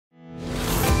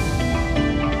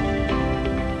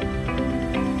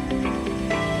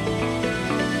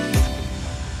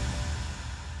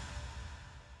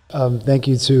Thank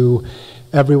you to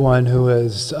everyone who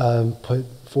has put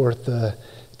forth the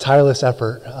tireless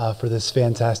effort for this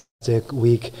fantastic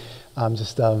week. I'm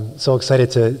just so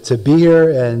excited to be here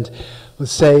and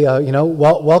let's say,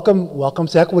 welcome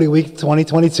to Equity Week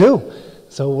 2022.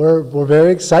 So we're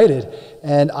very excited,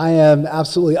 and I am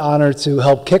absolutely honored to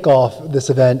help kick off this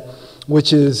event,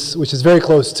 which is very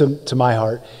close to my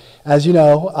heart. As you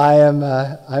know,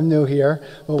 I'm new here,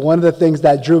 but one of the things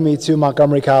that drew me to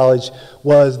Montgomery College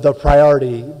was the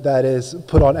priority that is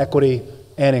put on equity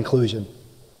and inclusion.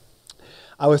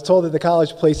 I was told that the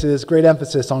college places great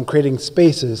emphasis on creating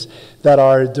spaces that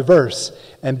are diverse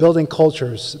and building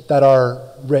cultures that are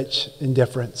rich in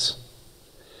difference.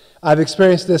 I've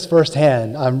experienced this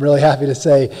firsthand, I'm really happy to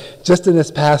say, just in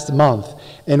this past month,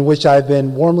 in which I've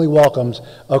been warmly welcomed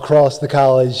across the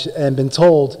college and been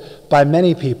told by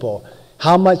many people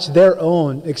how much their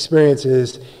own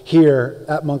experiences here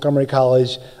at Montgomery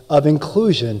College of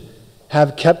inclusion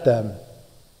have kept them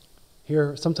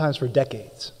here sometimes for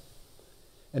decades.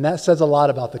 And that says a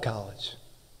lot about the college.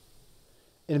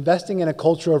 Investing in a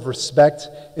culture of respect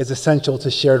is essential to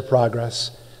shared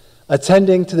progress.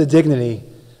 Attending to the dignity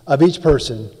of each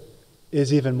person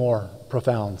is even more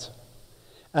profound,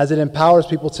 as it empowers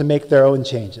people to make their own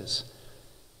changes.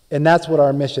 And that's what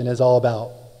our mission is all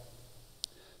about.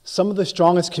 Some of the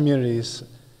strongest communities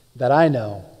that I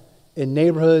know in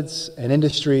neighborhoods and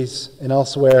industries and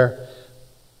elsewhere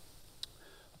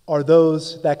are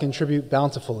those that contribute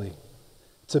bountifully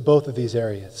to both of these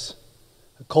areas,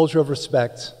 a culture of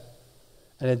respect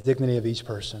and a dignity of each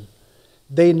person.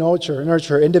 They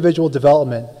nurture individual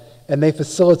development, and they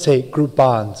facilitate group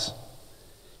bonds.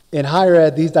 In higher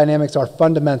ed, these dynamics are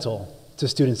fundamental to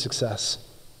student success.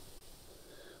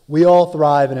 We all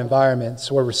thrive in environments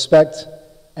where respect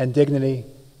and dignity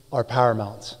are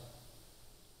paramount.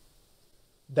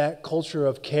 That culture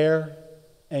of care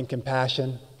and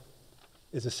compassion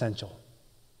is essential.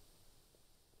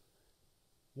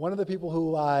 One of the people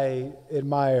who I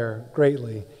admire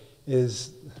greatly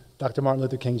is Dr. Martin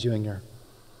Luther King Jr.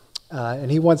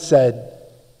 And he once said,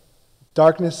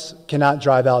 "Darkness cannot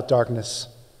drive out darkness.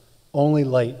 Only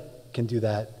light can do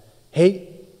that.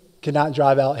 Hate cannot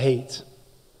drive out hate.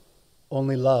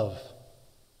 Only love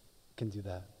can do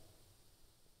that."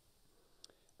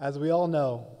 As we all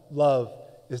know, love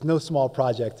is no small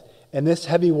project, and this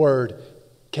heavy word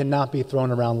cannot be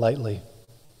thrown around lightly.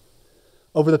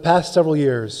 Over the past several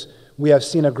years, we have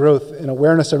seen a growth in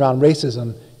awareness around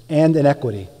racism and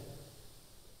inequity,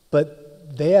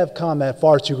 but they have come at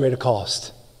far too great a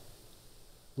cost.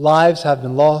 Lives have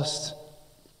been lost,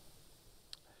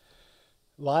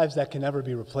 lives that can never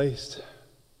be replaced.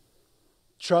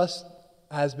 Trust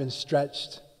has been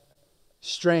stretched,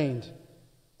 strained,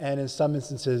 and in some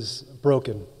instances,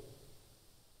 broken.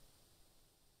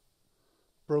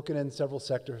 Broken in several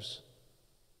sectors: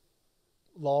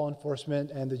 law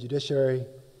enforcement and the judiciary,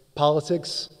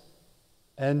 politics,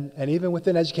 and even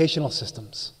within educational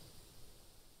systems.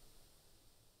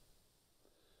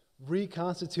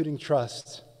 Reconstituting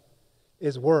trust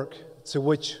is work to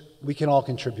which we can all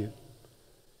contribute.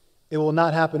 It will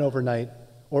not happen overnight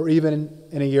or even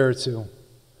in a year or two,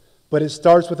 but it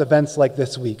starts with events like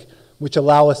this week, which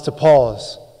allow us to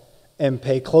pause and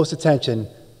pay close attention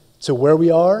to where we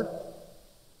are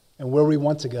and where we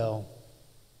want to go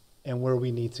and where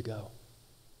we need to go.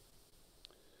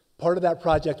 Part of that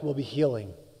project will be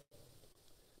healing.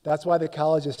 That's why the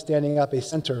college is standing up a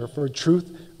Center for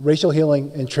Truth, Racial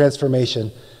Healing, and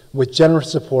Transformation with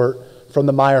generous support from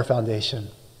the Meyer Foundation.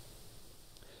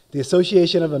 The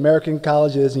Association of American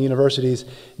Colleges and Universities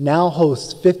now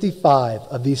hosts 55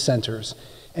 of these centers,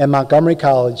 and Montgomery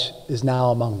College is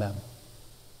now among them.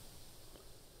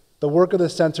 The work of the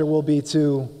center will be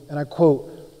to, and I quote,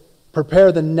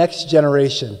 "prepare the next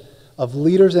generation of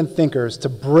leaders and thinkers to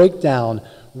break down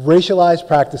racialized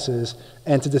practices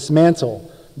and to dismantle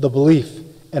the belief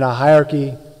in a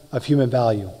hierarchy of human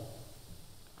value."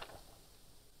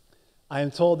 I am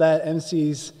told that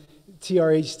MC's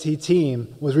TRHT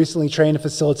team was recently trained in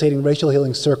facilitating racial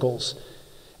healing circles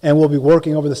and will be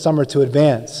working over the summer to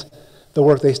advance the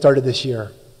work they started this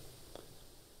year.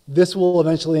 This will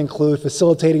eventually include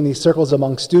facilitating these circles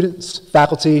among students,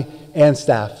 faculty, and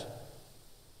staff.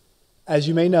 As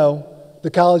you may know,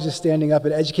 the college is standing up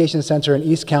an education center in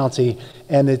East County,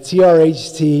 and the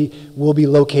TRHT will be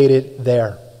located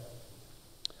there.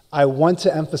 I want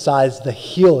to emphasize the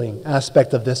healing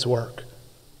aspect of this work.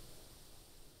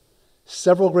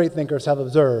 Several great thinkers have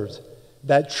observed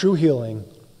that true healing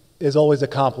is always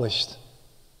accomplished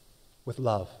with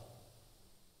love.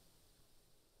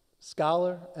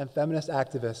 Scholar and feminist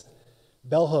activist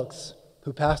Bell Hooks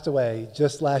who passed away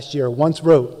just last year, once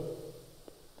wrote,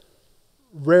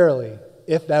 "Rarely,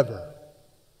 if ever,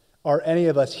 are any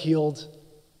of us healed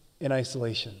in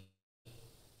isolation.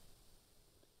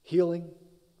 Healing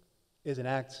is an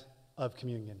act of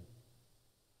communion."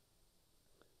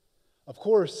 Of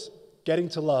course, getting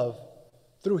to love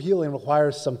through healing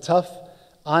requires some tough,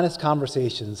 honest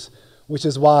conversations, which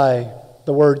is why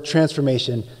the word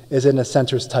transformation is in the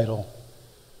center's title.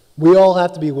 We all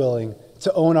have to be willing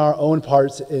to own our own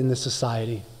parts in this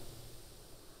society,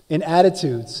 in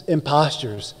attitudes, in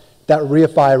postures that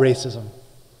reify racism,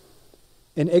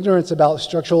 in ignorance about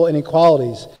structural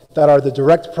inequalities that are the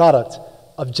direct product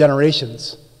of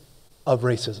generations of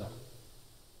racism,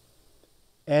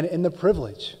 and in the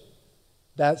privilege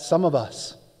that some of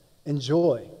us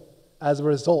enjoy as a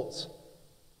result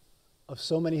of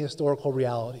so many historical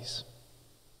realities.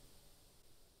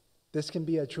 This can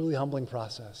be a truly humbling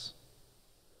process,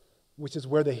 which is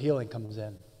where the healing comes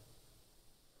in.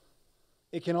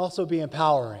 It can also be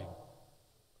empowering.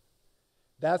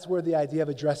 That's where the idea of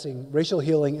addressing racial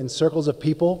healing in circles of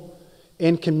people,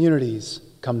 in communities,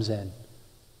 comes in.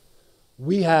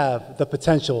 We have the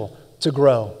potential to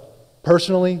grow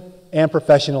personally and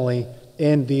professionally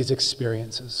in these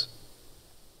experiences.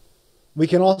 We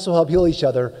can also help heal each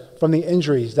other from the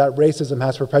injuries that racism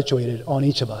has perpetuated on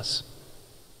each of us.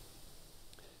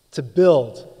 To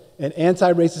build an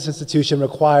anti-racist institution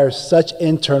requires such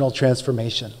internal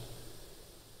transformation.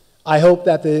 I hope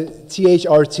that the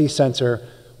THRT Center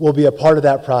will be a part of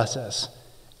that process,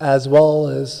 as well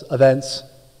as events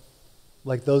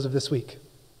like those of this week.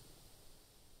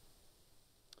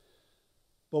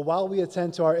 But while we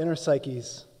attend to our inner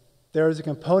psyches, there is a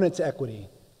component to equity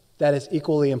that is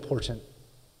equally important,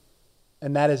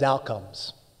 and that is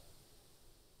outcomes.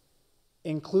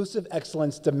 Inclusive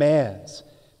excellence demands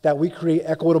that we create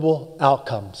equitable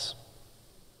outcomes,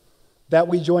 that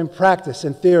we join practice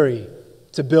and theory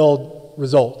to build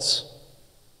results.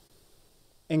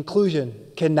 Inclusion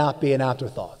cannot be an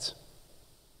afterthought.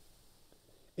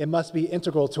 It must be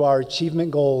integral to our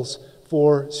achievement goals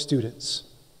for students.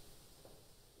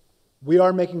 We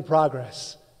are making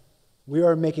progress. We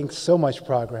are making so much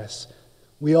progress.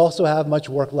 We also have much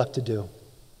work left to do.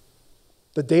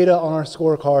 The data on our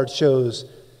scorecard shows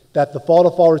that the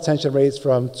fall-to-fall retention rates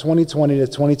from 2020 to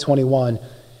 2021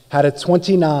 had a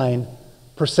 29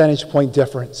 percentage point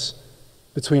difference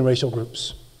between racial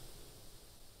groups.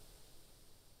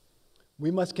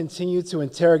 We must continue to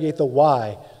interrogate the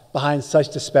why behind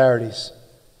such disparities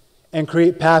and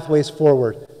create pathways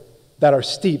forward that are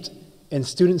steeped in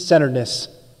student-centeredness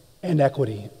and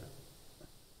equity.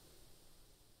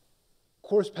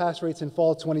 Course pass rates in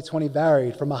fall 2020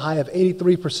 varied from a high of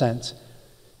 83%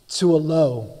 to a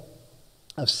low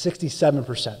of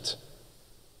 67%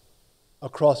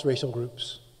 across racial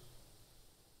groups.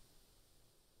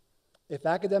 If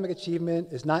academic achievement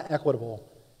is not equitable,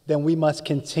 then we must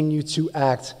continue to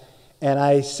act. And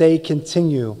I say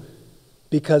continue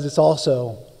because it's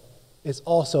also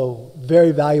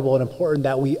very valuable and important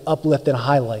that we uplift and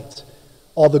highlight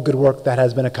all the good work that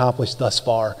has been accomplished thus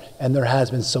far. And there has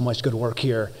been so much good work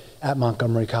here at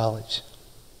Montgomery College.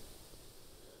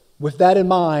 With that in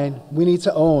mind, we need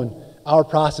to own our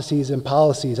processes and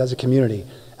policies as a community,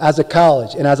 as a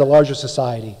college, and as a larger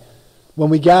society. When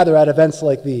we gather at events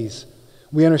like these,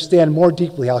 we understand more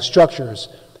deeply how structures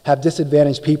have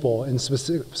disadvantaged people in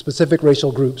specific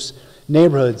racial groups,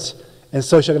 neighborhoods, and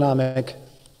socioeconomic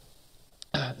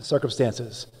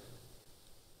circumstances.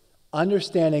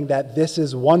 Understanding that this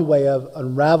is one way of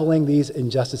unraveling these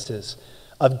injustices,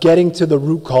 of getting to the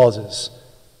root causes.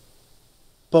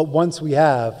 But once we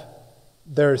have,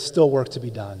 there is still work to be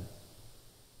done.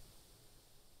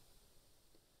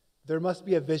 There must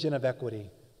be a vision of equity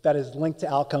that is linked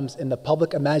to outcomes in the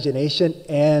public imagination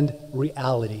and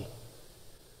reality.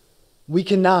 We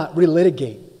cannot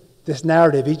relitigate this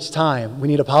narrative each time we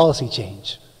need a policy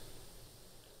change.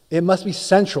 It must be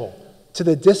central to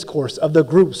the discourse of the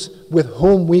groups with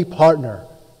whom we partner.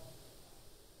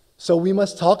 So we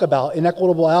must talk about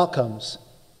inequitable outcomes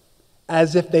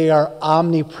as if they are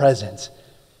omnipresent.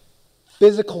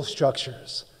 Physical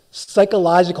structures,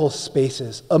 psychological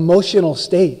spaces, emotional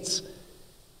states,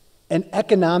 and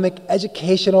economic,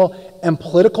 educational, and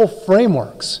political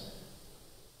frameworks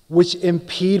which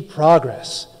impede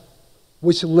progress,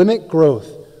 which limit growth,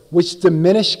 which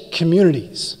diminish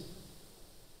communities.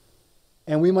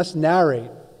 And we must narrate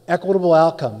equitable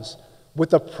outcomes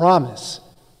with a promise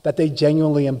that they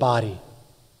genuinely embody.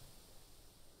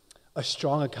 A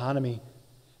strong economy,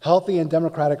 healthy and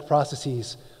democratic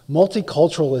processes,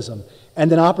 multiculturalism,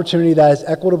 and an opportunity that is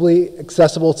equitably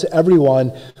accessible to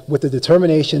everyone with the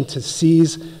determination to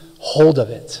seize hold of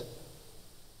it.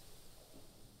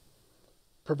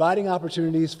 Providing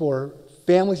opportunities for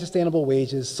family sustainable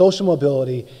wages, social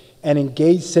mobility, and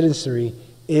engaged citizenry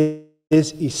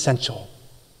is essential.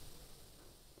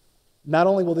 Not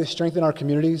only will this strengthen our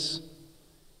communities,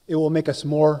 it will make us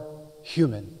more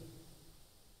human.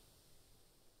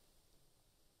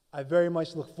 I very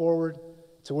much look forward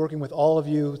to working with all of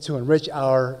you to enrich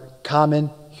our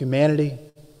common humanity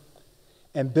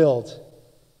and build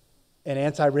an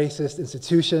anti-racist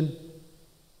institution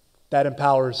that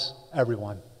empowers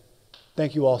everyone.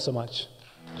 Thank you all so much.